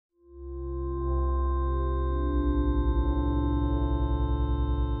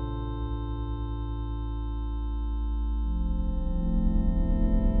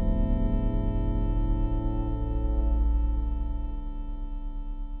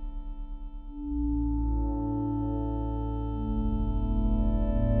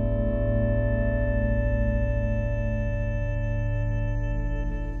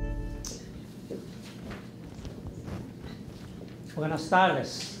Buenas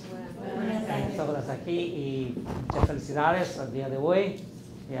tardes. Todas aquí y muchas felicidades al día de hoy,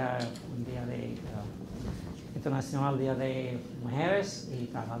 un día de internacional, día de mujeres y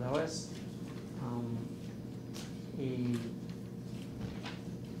trabajadores. Y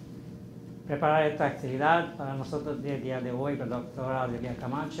preparar esta actividad para nosotros el día de hoy, la doctora Benerjee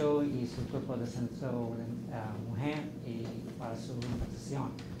Camacho y su grupo de Centro de Mujer y para su invitación.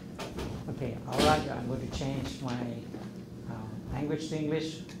 Okay, all right, I'm going to change my language to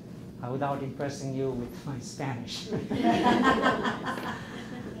English without impressing you with my Spanish.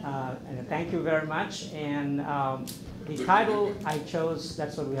 And thank you very much. And the title I chose,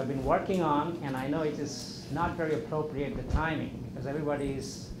 that's what we have been working on, and I know it is not very appropriate, the timing, because everybody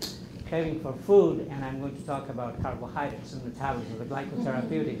is craving for food, and I'm going to talk about carbohydrates and metabolism, the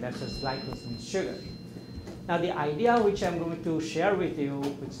glycotherapeutic, that's just glycose and sugar. Now the idea which I'm going to share with you,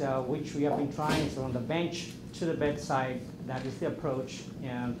 which we have been trying from the bench to the bedside, that is the approach,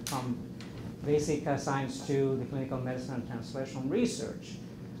 and from basic science to the clinical medicine and translational research.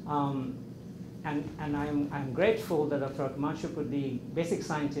 And I'm grateful that Dr. Camacho put the basic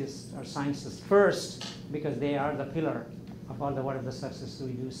scientists or scientists first, because they are the pillar of all the what of the success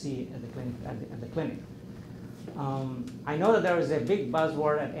we do see at the clinic. I know that there is a big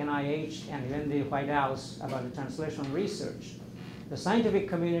buzzword at NIH and even the White House about the translational research. The scientific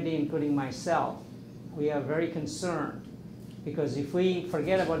community, including myself, we are very concerned, because if we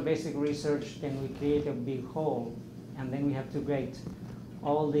forget about basic research, then we create a big hole, and then we have to get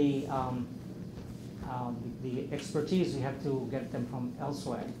all the expertise, we have to get them from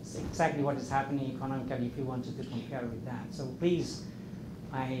elsewhere. It's exactly what is happening economically if you wanted to compare with that. So please,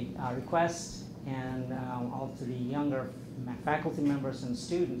 I request, and also the younger faculty members and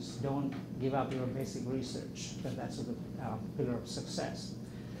students, don't give up your basic research, because that's the pillar of success.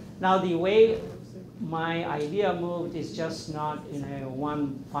 Now the way my idea moved is just not in a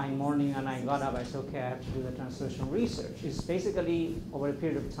one fine morning and I got up, I said, okay, I have to do the translational research. It's basically over a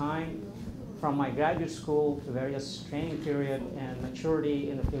period of time, from my graduate school to various training period and maturity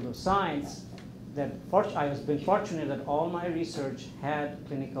in the field of science, that I was been fortunate that all my research had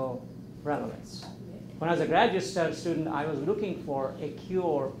clinical relevance. When I was a graduate student, I was looking for a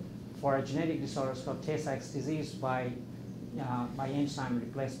cure for a genetic disorder called Tay-Sachs disease by enzyme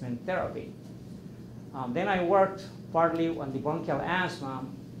replacement therapy. Then I worked partly on the bronchial asthma,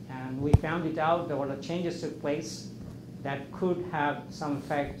 and we found it out that what changes took place that could have some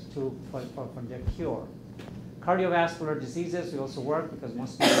effect for their cure. Cardiovascular diseases, we also work because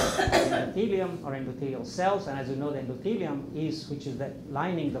most people have endothelium or endothelial cells, and as you know, the endothelium which is the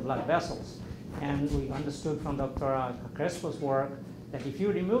lining the blood vessels. And we understood from Dr. Crespo's work that if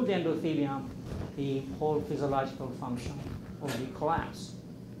you remove the endothelium, the whole physiological function will be collapsed.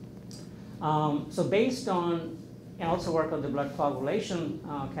 So based on, and also work on the blood coagulation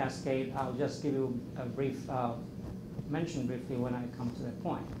cascade, I'll just give you a brief mention briefly when I come to that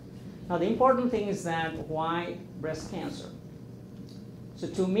point. Now the important thing is that why breast cancer? So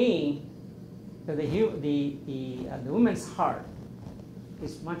to me, the woman's heart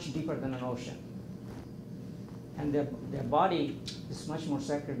is much deeper than an ocean, and their body is much more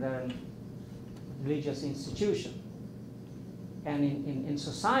sacred than a religious institution. And in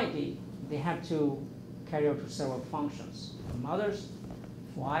society, they have to carry out several functions: mothers,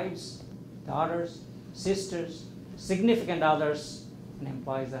 wives, daughters, sisters, significant others, and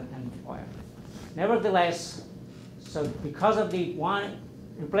employees and employer. Nevertheless, so because of the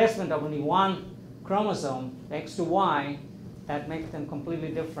replacement of only one chromosome, the X to Y, that makes them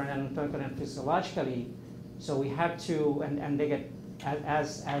completely different anatomically and physiologically. So we have to, and they get,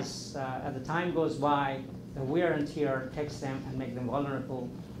 as the time goes by, the wear and tear takes them and make them vulnerable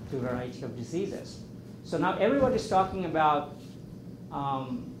to a variety of diseases. So now everybody's talking about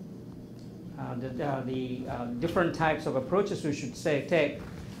the different types of approaches we should take,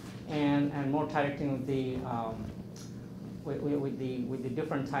 and more targeting with the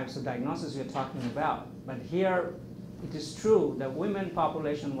different types of diagnosis we're talking about. But here, it is true that women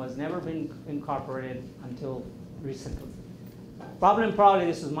population was never been incorporated until recently. Probably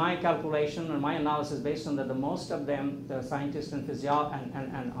this is my calculation or my analysis based on that the most of them, the scientists and physiologists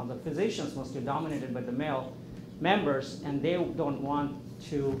and the physicians, mostly dominated by the male members, and they don't want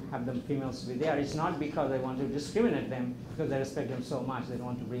to have them females be there. It's not because they want to discriminate them, because they respect them so much, they don't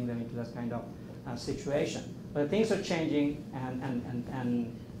want to bring them into that kind of situation. But things are changing,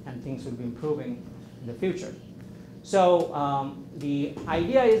 and things will be improving in the future. So the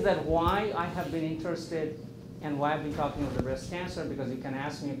idea is that why I have been interested and why I've been talking about the breast cancer, because you can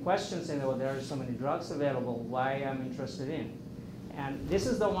ask me a question saying, oh, there are so many drugs available, why I'm interested in. And this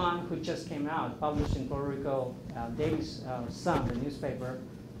is the one who just came out, published in Puerto Rico, Daily Sun, the newspaper,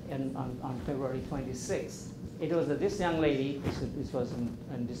 on February 26th. It was this young lady, this was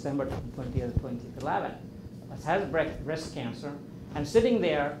in December 20th, 2011, has breast cancer, and sitting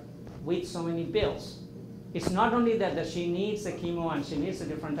there with so many bills. It's not only that she needs the chemo and she needs a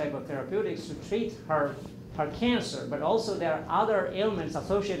different type of therapeutics to treat her cancer, but also there are other ailments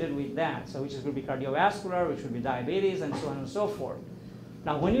associated with that, so which could be cardiovascular, which would be diabetes, and so on and so forth.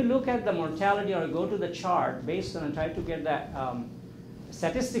 Now, when you look at the mortality or go to the chart based on and try to get that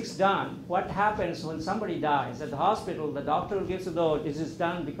statistics done, what happens when somebody dies at the hospital, the doctor gives you though this is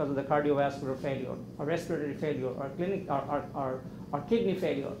done because of the cardiovascular failure or respiratory failure or kidney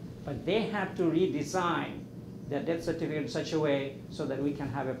failure, but they have to redesign the death certificate in such a way so that we can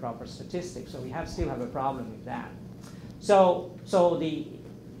have a proper statistic. So we still have a problem with that. So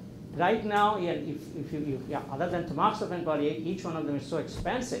right now, other than tamoxifen, probably each one of them is so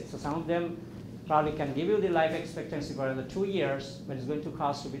expensive. So some of them probably can give you the life expectancy for another 2 years, but it's going to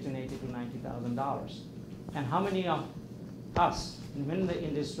cost you between $80,000 to $90,000. And how many of us in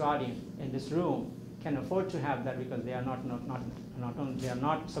this audience, in this room, can afford to have that because they are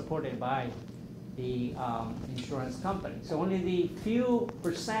not supported by the insurance company. So only the few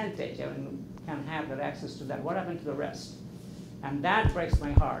percentage can have that access to that. What happened to the rest? And that breaks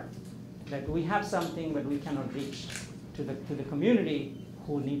my heart, that we have something but we cannot reach to the community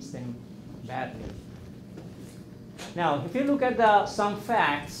who needs them badly. Now, if you look at some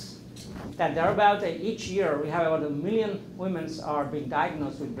facts, that there are about each year we have about 1 million women are being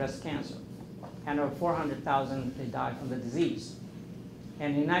diagnosed with breast cancer, and over 400,000 they die from the disease.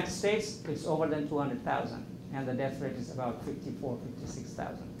 And in the United States, it's over than 200,000, and the death rate is about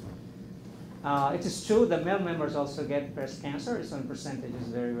 56,000. It is true the male members also get breast cancer. Its own percentage is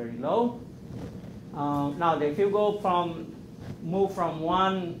very, very low. Now, if you move from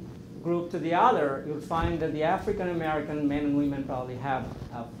one group to the other, you'll find that the African American men and women probably have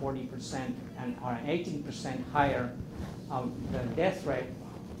 40% or 18% higher the death rate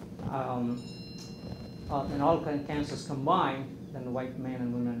in all cancers combined than the white men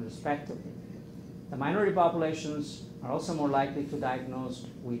and women respectively. The minority populations are also more likely to diagnose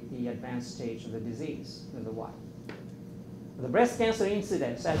with the advanced stage of the disease than the white. The breast cancer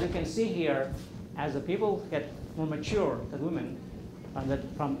incidence, as you can see here, as the people get more mature, the women,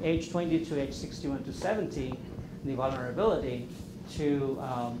 from age 20 to age 61 to 70, the vulnerability to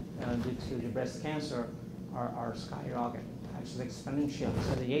the breast cancer are skyrocketing, actually exponential.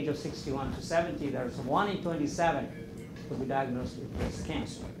 So at the age of 61 to 70, there's 1 in 27 will be diagnosed with breast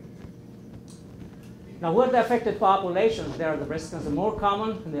cancer. Now, what are the affected populations? There are the breast cancer more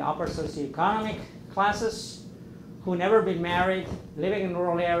common in the upper socioeconomic classes, who never been married, living in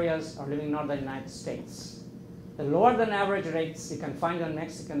rural areas, or living in northern United States. The lower than average rates you can find on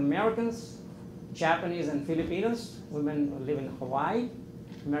Mexican Americans, Japanese and Filipinos, women who live in Hawaii,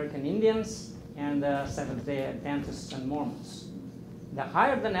 American Indians, and Seventh-day Adventists and Mormons. The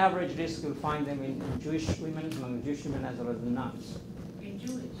higher than average risk you'll find them in Jewish women, among Jewish women as well as the nuns. In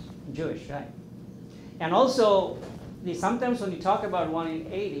Jewish? Jewish, right. And also, sometimes when you talk about 1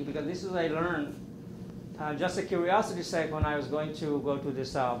 in 80, because this is what I learned, just a curiosity sake, when I was going to go to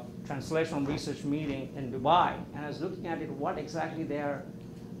this translational research meeting in Dubai, and I was looking at it, what exactly their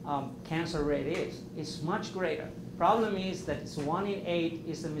cancer rate is. It's much greater. Problem is that it's 1 in 8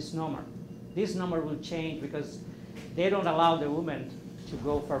 is a misnomer. This number will change because they don't allow the women to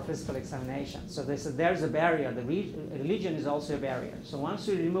go for physical examination. So they said there's a barrier. The religion is also a barrier. So once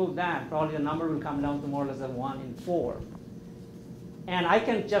you remove that, probably the number will come down to more or less than 1 in 4. And I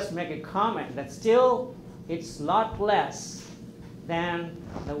can just make a comment that still it's a lot less than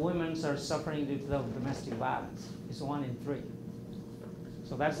the women are suffering due to domestic violence. It's 1 in 3.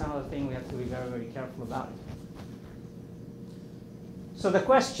 So that's another thing we have to be very, very careful about. So the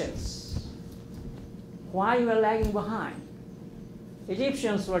questions. Why we are lagging behind?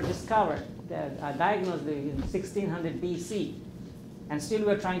 Egyptians were discovered, diagnosed in 1600 BC, and still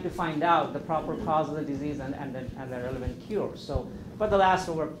we're trying to find out the proper cause of the disease and the relevant cure. So for the last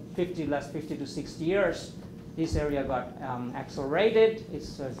 50 to 60 years, this area got accelerated.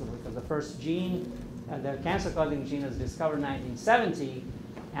 It's because the first gene, the cancer-causing gene was discovered in 1970,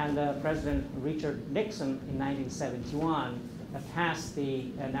 and President Richard Nixon in 1971 passed the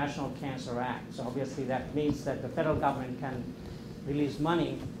National Cancer Act. So obviously that means that the federal government can release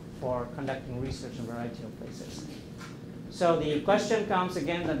money for conducting research in a variety of places. So the question comes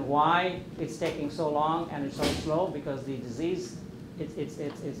again that why it's taking so long and it's so slow, because the disease, it's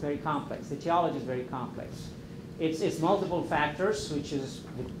very complex. The etiology is very complex. It's multiple factors, which is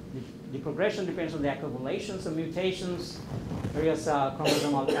the progression depends on the accumulations of mutations, various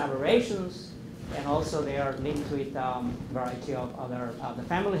chromosomal aberrations, and also they are linked with variety of other the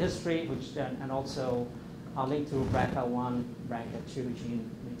family history, which and also are linked to BRCA1, BRCA2 gene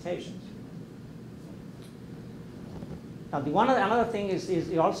mutations. Now, another thing is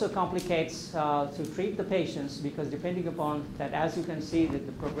it also complicates to treat the patients, because depending upon that, as you can see, that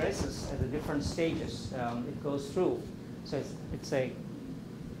the progresses at the different stages it goes through. So it's a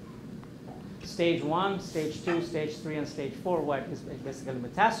stage 1, stage 2, stage 3, and stage 4, where it's basically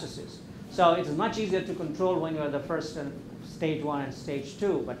metastasis. So it's much easier to control when you're the first stage 1 and stage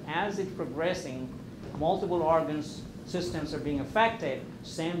 2. But as it's progressing, multiple organs, systems are being affected.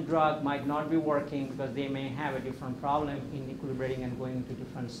 Same drug might not be working because they may have a different problem in equilibrating and going into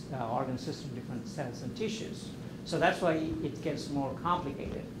different organ systems, different cells and tissues. So that's why it gets more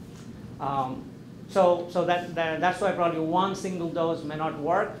complicated. So that's why probably one single dose may not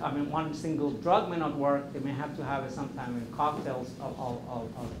work. I mean, one single drug may not work. They may have to have sometimes cocktails of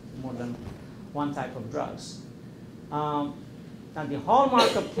more than one type of drugs. Now, the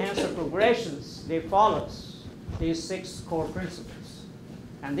hallmark of cancer progressions, they follow these 6 core principles.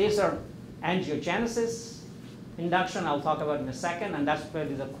 And these are angiogenesis, induction, I'll talk about in a second, and that's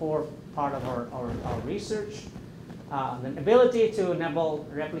really the core part of our research. The ability to enable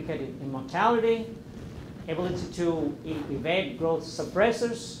replicated immortality, ability to evade growth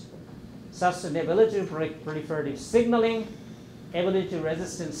suppressors, sustainability of proliferative signaling, ability to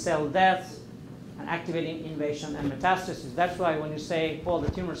resist cell death, and activating invasion and metastasis. That's why when you say, oh, the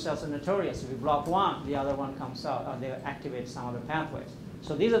tumor cells are notorious, if you block one, the other one comes out, or they activate some other pathways.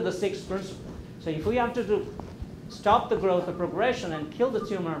 So these are the 6 principles. So if we have to stop the growth or progression and kill the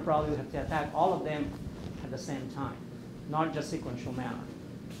tumor, probably we have to attack all of them at the same time, not just sequential manner.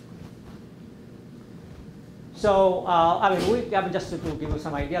 So, I mean, just to give you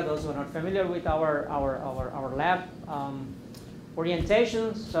some idea, those who are not familiar with our lab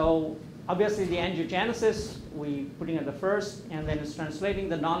orientation. So, obviously, the angiogenesis, we putting at the first, and then it's translating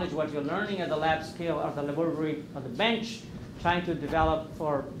the knowledge, what you're learning at the lab scale or the laboratory or the bench, trying to develop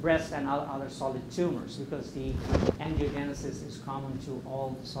for breast and other solid tumors, because the angiogenesis is common to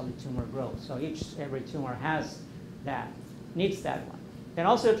all solid tumor growth. So every tumor has that, needs that one. Then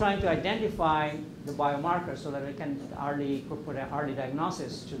also trying to identify the biomarkers so that we can put an early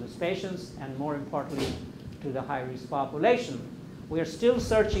diagnosis to those patients, and more importantly, to the high-risk population. We are still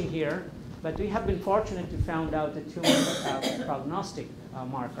searching here, but we have been fortunate to find out the tumor prognostic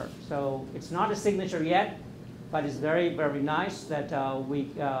marker. So it's not a signature yet, but it's very, very nice that we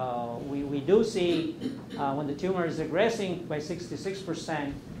do see when the tumor is regressing by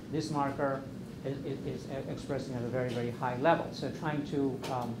 66%, this marker is expressing at a very, very high level. So trying to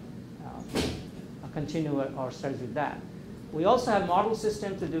continue our studies with that. We also have model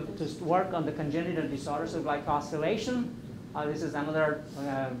system to work on the congenital disorders of glycosylation. This is another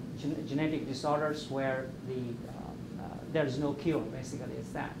genetic disorders where there is no cure, basically,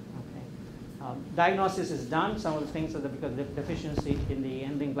 it's that. Okay. Diagnosis is done. Some of the things are because of deficiency in the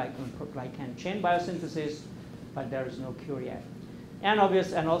ending glycan chain biosynthesis, but there is no cure yet. And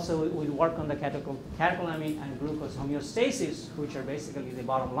also we work on the catecholamine and glucose homeostasis, which are basically the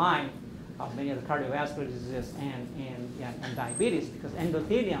bottom line of many of the cardiovascular diseases and diabetes, because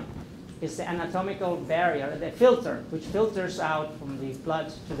endothelium is the anatomical barrier, the filter, which filters out from the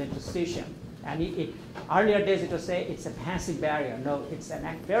blood to the interstitium. And earlier days it was say it's a passive barrier. No, it's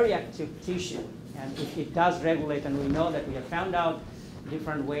a very active tissue, and it does regulate, and we know that we have found out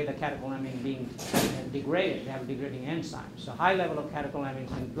different way the catecholamine being degraded. They have a degrading enzyme. So high level of catecholamine,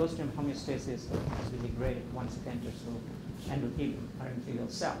 when it goes to homeostasis, has to be degraded once it enters through endothelium or endothelial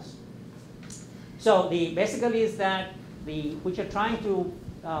cells. So basically is that which are trying to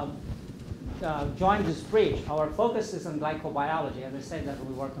join this bridge. Our focus is on glycobiology. As I said, that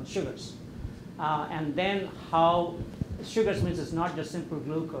we work on sugars. And then how sugars means it's not just simple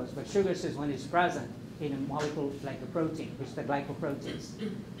glucose, but sugars is when it's present in a molecule like a protein, which is the glycoproteins.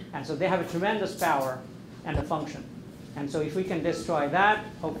 And so they have a tremendous power and a function. And so if we can destroy that,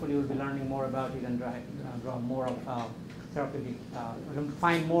 hopefully we'll be learning more about it and draw more of therapeutic,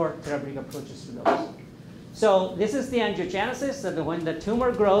 find more therapeutic approaches to those. So this is the angiogenesis. So when the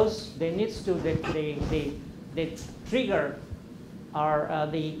tumor grows, they trigger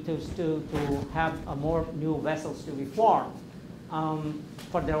to have more new vessels to be formed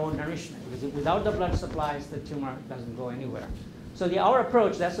for their own nourishment. Because without the blood supplies, the tumor doesn't go anywhere. So our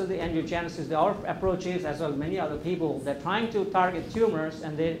approach, that's what the angiogenesis, our approach is, as well as many other people, they're trying to target tumors,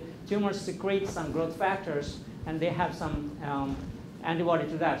 and the tumors secrete some growth factors, and they have some antibody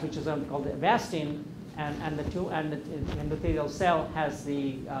to that, which is called the Avastin, and the endothelial cell has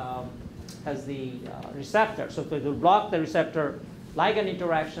the receptor. So it will block the receptor ligand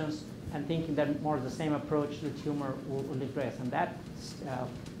interactions, and thinking that more of the same approach, the tumor will regress. And that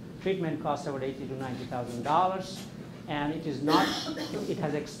treatment costs about $80,000 to $90,000. And it is not, it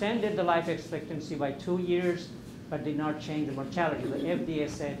has extended the life expectancy by 2 years, but did not change the mortality. The FDA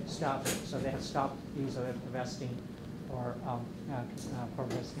said stop it. So they have stopped use of Avastin for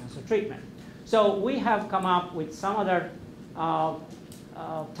breast cancer treatment. So we have come up with some other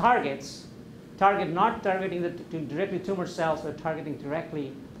targets, not targeting directly tumor cells, but targeting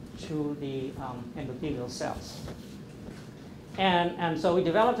directly to the endothelial cells. And so we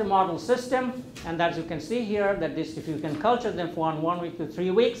developed a model system, and as you can see here, that this, if you can culture them for 1 week to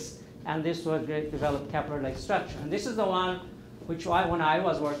 3 weeks, and this will develop capillary-like structure. And this is the one which when I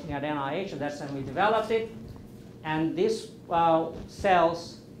was working at NIH, that's when we developed it. And these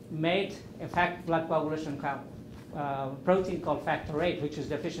cells made a blood coagulation protein called factor VIII, which is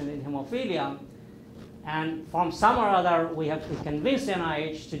deficient in hemophilia. And from some or other, we convinced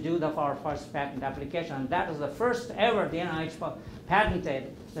NIH to do our first patent application. And that was the first ever the NIH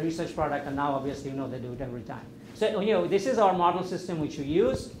patented the research product, and now obviously they do it every time. So this is our model system which we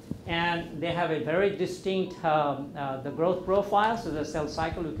use, and they have a very distinct the growth profile. So the cell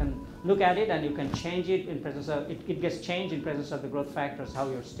cycle, you can look at it and you can change it in presence of, it gets changed in presence of the growth factors, how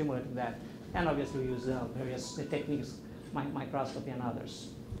you're stimulating that. And obviously we use various techniques, microscopy and others.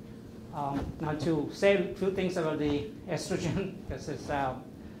 Now to say a few things about the estrogen, because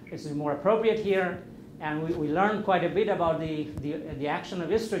it's more appropriate here. And we learned quite a bit about the action of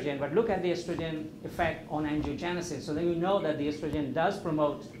estrogen, but look at the estrogen effect on angiogenesis. So then you know that the estrogen does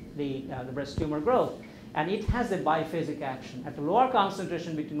promote the breast tumor growth. And it has a biphasic action. At a lower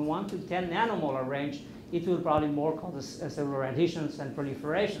concentration, between 1 to 10 nanomolar range, it will probably more cause cellular adhesions and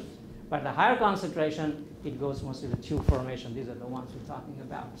proliferation. But at a higher concentration, it goes mostly to tube formation. These are the ones we're talking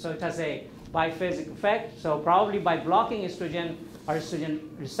about. So it has a biphasic effect. So probably by blocking estrogen or estrogen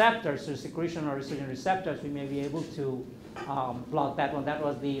receptors, or secretion or estrogen receptors, we may be able to block that one. That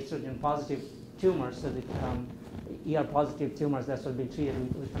was the estrogen positive tumors. So the ER positive tumors, that's what will be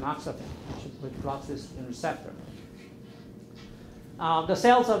treated with tamoxifen, which blocks this receptor. The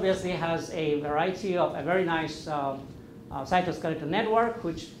cells obviously has a variety of a very nice cytoskeletal network,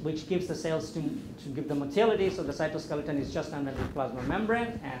 which gives the cells to give the motility. So the cytoskeleton is just under the plasma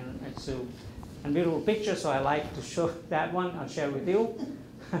membrane, and it's a beautiful picture. So I like to show that one. I'll share with you.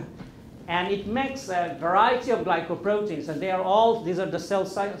 And it makes a variety of glycoproteins, and they are all, these are the cell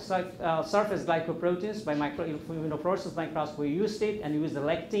surface glycoproteins. By immunofluorescence microscopy, we used it, and use the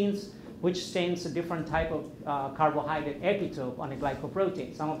lectins, which stains a different type of carbohydrate epitope on a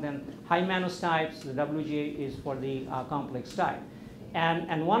glycoprotein. Some of them high mannose types. The WG is for the complex type.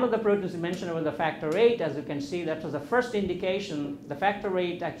 And one of the proteins we mentioned was the factor VIII. As you can see, that was the first indication. The factor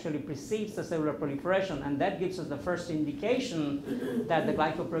VIII actually precedes the cellular proliferation, and that gives us the first indication that the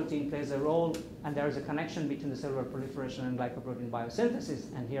glycoprotein plays a role, and there is a connection between the cellular proliferation and glycoprotein biosynthesis.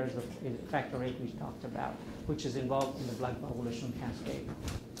 And here is the factor VIII we talked about, which is involved in the blood coagulation cascade.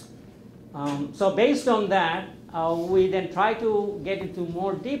 So based on that, we then try to get into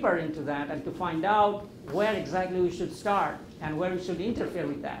more deeper into that and to find out where exactly we should start and where we should interfere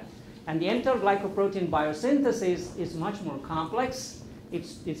with that. And the enteroglycoprotein biosynthesis is much more complex.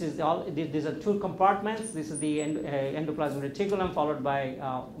 These are two compartments. This is the endoplasmic reticulum followed by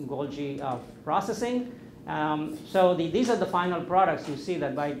Golgi processing. So these are the final products. You see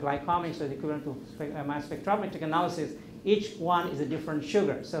that by glycomics, or the equivalent to mass spectrometric analysis, each one is a different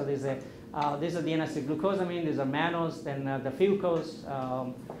sugar. So these are the N-acetylglucosamine, these are mannose, then the fucose,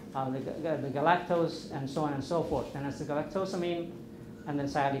 the galactose, and so on and so forth. N-acetylgalactosamine, and then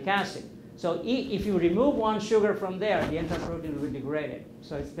sialic acid. So if you remove one sugar from there, the entire protein will be degraded.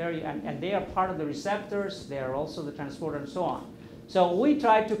 So it's very, and they are part of the receptors, they are also the transporter, and so on. So we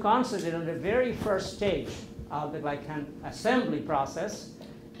try to concentrate on the very first stage of the glycan assembly process.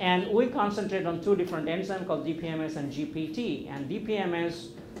 And we concentrate on two different enzymes called DPMS and GPT. And DPMS,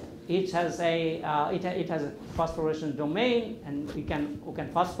 it has a phosphorylation domain, and we can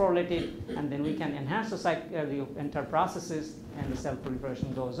phosphorylate it, and then we can enhance the entire processes, and the cell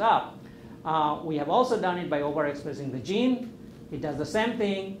proliferation goes up. We have also done it by overexpressing the gene. It does the same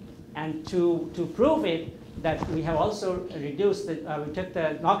thing, and to prove it, that we have also reduced we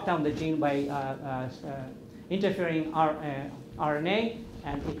knocked down the gene by interfering RNA.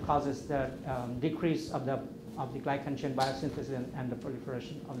 And it causes the decrease of the glycan chain biosynthesis and the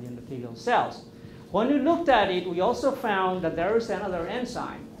proliferation of the endothelial cells. When we looked at it, we also found that there is another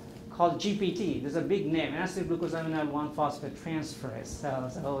enzyme called GPT. There's a big name, acetylglucosamine 1-phosphate transferase.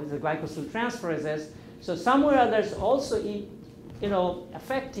 So it's a glycosyl transferases. So somewhere there's also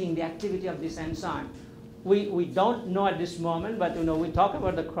affecting the activity of this enzyme. We don't know at this moment, but we talk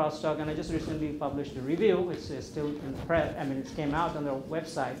about the crosstalk, and I just recently published a review. It's still in press. I mean, it came out on their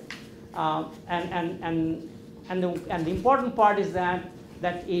website. And the important part is that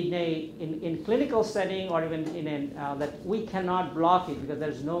in clinical setting or even that we cannot block it because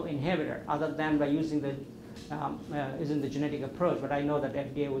there's no inhibitor other than by using the genetic approach. But I know that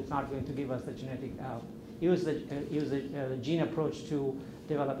FDA was not going to give us the genetic use the gene approach to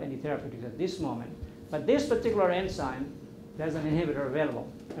develop any therapeutics at this moment. But this particular enzyme, there's an inhibitor available,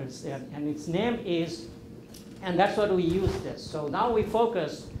 and its name is, and that's what we use this. So now we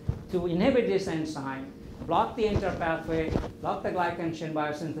focus to inhibit this enzyme, block the entire pathway, block the glycan chain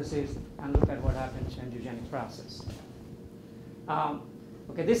biosynthesis, and look at what happens in the angiogenic process.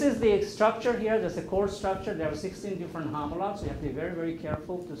 Okay, this is the structure here. There's a core structure. There are 16 different homologs. You have to be very, very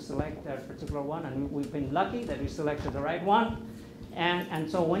careful to select that particular one, and we've been lucky that we selected the right one. And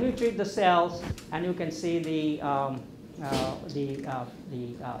so when you treat the cells, and you can see the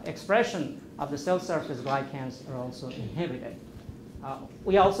expression of the cell surface glycans are also inhibited.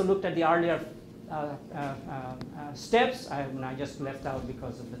 We also looked at the earlier steps. I just left out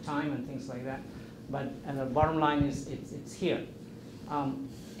because of the time and things like that. But the bottom line is it's here.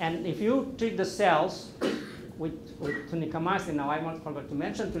 And if you treat the cells with tunicamycin, now I forgot to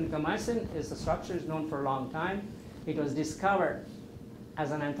mention tunicamycin the structure is known for a long time. It was discovered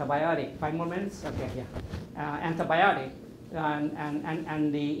as an antibiotic. 5 more minutes? Okay, yeah. Antibiotic.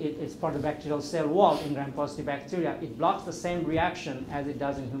 It's part of the bacterial cell wall in gram-positive bacteria. It blocks the same reaction as it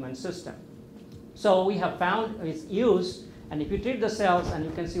does in human system. So we have found its use, and if you treat the cells, and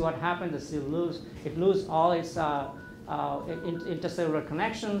you can see what happens, the cell loses all its intercellular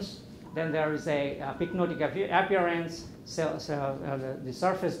connections. Then there is a pycnotic appearance, the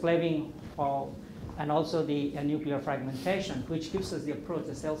surface cleaving, and also the nuclear fragmentation, which gives us the approach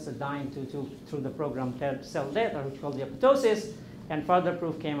the cells are dying through the program cell death, or which is called the apoptosis. And further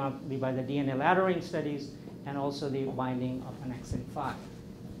proof came up by the DNA laddering studies and also the binding of annexin 5.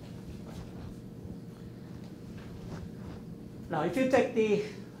 Now, if you take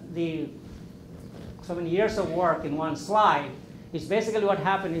so many years of work in one slide, it's basically what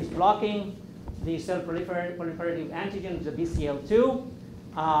happened is blocking the cell proliferative antigen, the BCL2,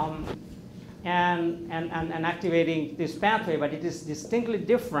 and activating this pathway, but it is distinctly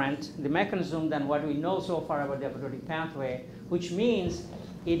different, the mechanism, than what we know so far about the apoptotic pathway, which means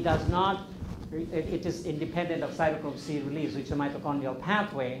it does not, it is independent of cytochrome C release, which is a mitochondrial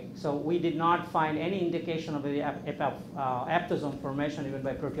pathway. So we did not find any indication of the apoptosome formation even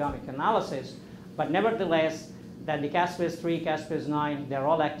by proteomic analysis, but nevertheless, that the caspase 3, caspase 9, they're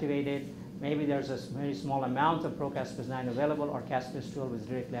all activated. Maybe there's a very small amount of pro-caspase 9 available, or caspase 12 is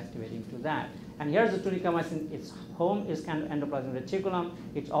directly activating to that. And here's the tunicamycin. Its home is kind of endoplasmic reticulum.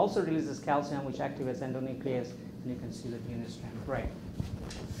 It also releases calcium, which activates endonuclease, and you can see the DNA strand break.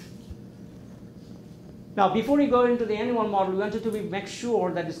 Now, before we go into the animal model, we wanted to make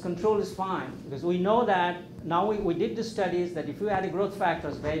sure that this control is fine, because we know that now we did the studies that if you add growth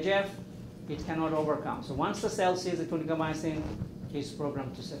factors, VEGF, it cannot overcome. So once the cell sees the tunicamycin, it's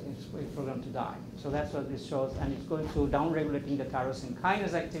programmed to die. So that's what this shows, and it's going to downregulating the tyrosine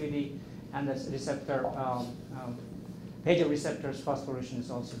kinase activity, and the receptor, VEGF receptors phosphorylation is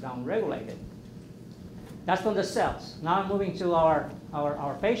also downregulated. That's from the cells. Now I'm moving to our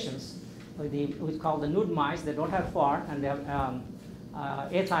patients. We call the nude mice. They don't have FAR, and they have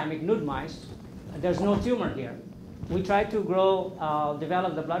athymic nude mice. There's no tumor here. We try to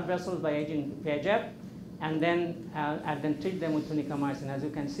develop the blood vessels by aging VEGF, and then treat them with tunicamycin. As you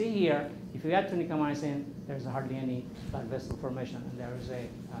can see here, if you add tunicamycin, there's hardly any blood vessel formation, and there is a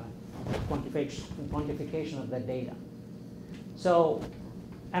quantification of that data. So,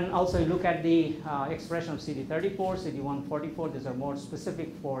 and also you look at the expression of CD34, CD144. These are more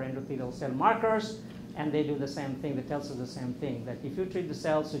specific for endothelial cell markers, and they do the same thing. That tells us the same thing, that if you treat the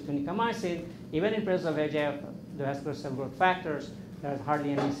cells with tunicamycin, even in presence of VEGF, the vascular cell growth factors, there's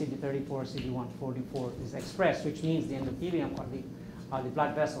hardly any CD34, CD144 is expressed, which means the endothelium or the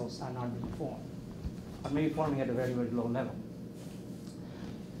blood vessels are not being formed, or maybe forming at a very, very low level.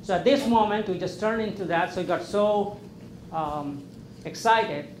 So at this moment, we just turned into that. So we got so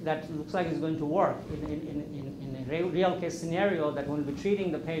excited that it looks like it's going to work in a real case scenario, that we'll be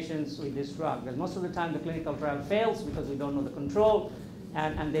treating the patients with this drug. Because most of the time, the clinical trial fails because we don't know the control.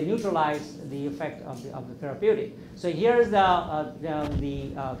 and they neutralize the effect of the therapeutic. So here's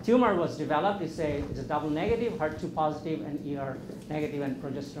the tumor was developed. It's a double negative, HER2 positive and ER negative and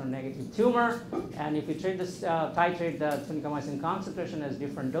progesterone negative tumor. And if you treat this, titrate the tunicamycin concentration as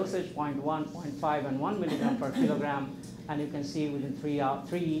different dosage, 0.1, 0.5, and 1 milligram per kilogram, and you can see within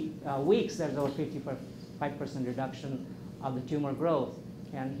 3 weeks there's over 55% reduction of the tumor growth.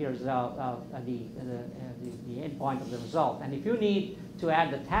 And here's the endpoint of the result. And if you need to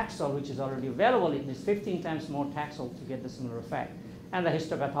add the Taxol, which is already available, it needs 15 times more Taxol to get the similar effect. And the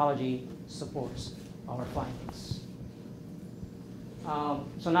histopathology supports our findings.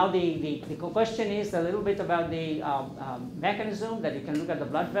 So now the question is a little bit about the mechanism, that you can look at the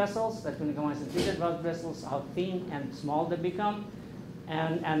blood vessels, the tunicamycin-treated blood vessels, how thin and small they become.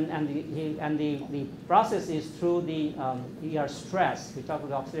 And the process is through the ER stress. We talked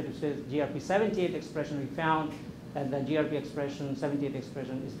about oxidative stress, GRP78 expression. We found that the GRP expression, 78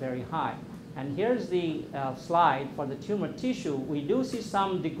 expression, is very high. And here's the slide for the tumor tissue. We do see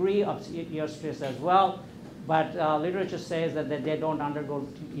some degree of ER stress as well, but literature says that they don't undergo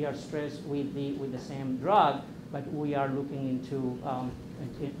ER stress with the same drug. But we are looking into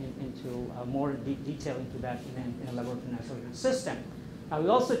more detail into that in a laboratory isolated system. We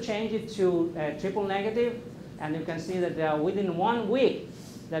also changed it to triple negative, and you can see that within 1 week,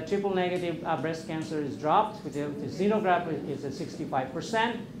 the triple negative breast cancer is dropped. With the xenograft is at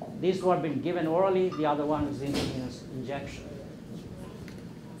 65%. These were been given orally. The other one is intravenous injection.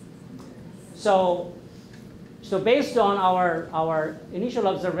 So based on our initial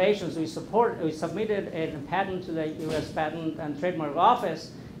observations, we submitted a patent to the U.S. Patent and Trademark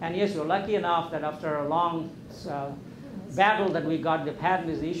Office. And yes, we're lucky enough that after a long battle that we got, the patent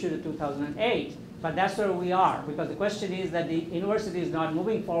is issued in 2008. But that's where we are, because the question is that the university is not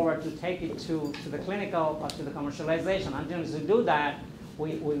moving forward to take it to the clinical or to the commercialization. Until we do that,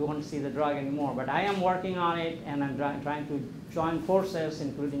 we won't see the drug anymore. But I am working on it, and I'm trying to join forces,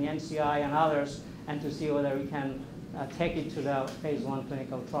 including NCI and others, and to see whether we can take it to the phase 1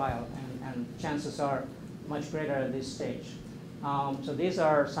 clinical trial. And chances are much greater at this stage. So these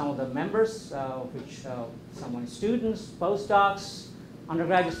are some of the members, which some are students, postdocs,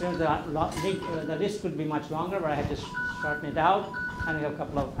 undergraduate students. The list could be much longer, but I had to shorten it out. And we have a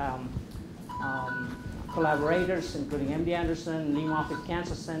couple of collaborators, including MD Anderson, Lee Moffitt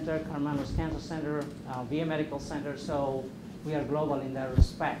Cancer Center, Carmanos Cancer Center, VA Medical Center. So we are global in that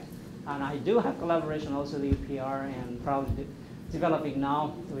respect. And I do have collaboration also with UPR, and probably developing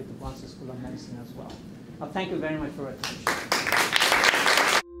now with the Boston School of Medicine as well. Thank you very much for your attention.